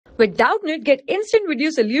With Doubtnut, get instant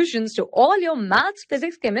video solutions to all your maths,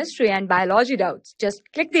 physics, chemistry, and biology doubts. Just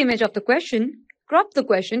click the image of the question, crop the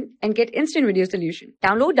question, and get instant video solution.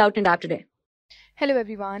 Download Doubtnut app today. Hello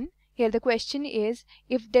everyone. Here the question is,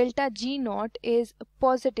 if delta G naught is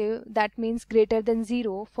positive, that means greater than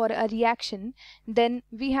 0 for a reaction, then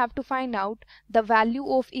we have to find out the value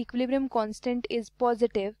of equilibrium constant is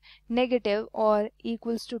positive, negative, or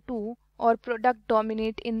equals to 2, or product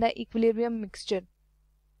dominate in the equilibrium mixture.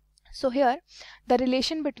 So here the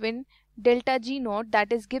relation between delta G naught,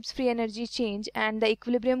 that is Gibbs free energy change, and the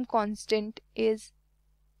equilibrium constant is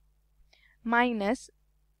minus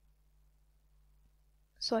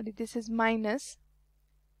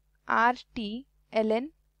RT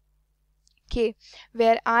ln K,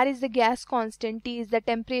 where R is the gas constant, T is the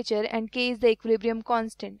temperature, and K is the equilibrium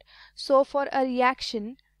constant. So for a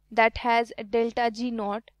reaction that has delta G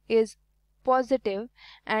naught is positive,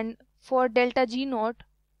 and for delta G naught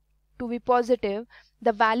to be positive,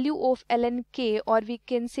 the value of ln K, or we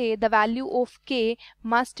can say the value of K,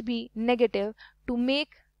 must be negative to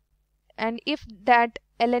make, and if that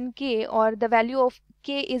ln K or the value of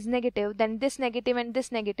K is negative, then this negative and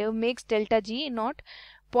this negative makes delta G naught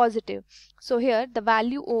positive. So here the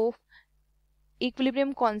value of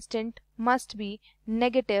equilibrium constant must be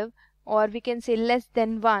negative, or we can say less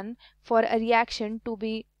than 1 for a reaction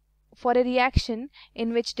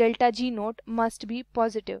in which delta G naught must be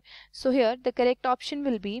positive. So here the correct option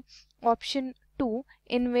will be option 2,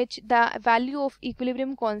 in which the value of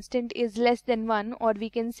equilibrium constant is less than 1, or we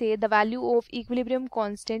can say the value of equilibrium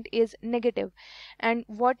constant is negative. And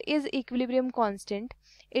what is equilibrium constant?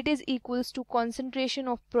 It is equals to concentration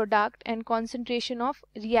of product and concentration of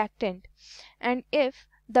reactant. And if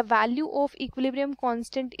the value of equilibrium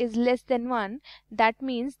constant is less than 1, that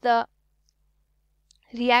means the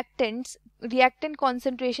reactant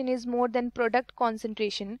concentration is more than product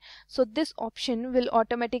concentration. So this option will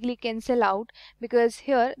automatically cancel out, because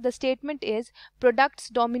here the statement is products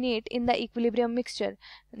dominate in the equilibrium mixture.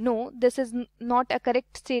 No, this is not a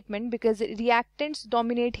correct statement, because reactants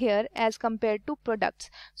dominate here as compared to products.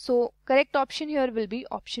 So correct option here will be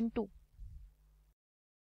option 2.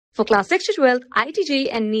 For class 6 to 12, IIT JEE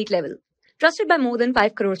and NEET level. Trusted by more than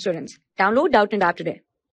 5 crore students. Download Doubtnut app today.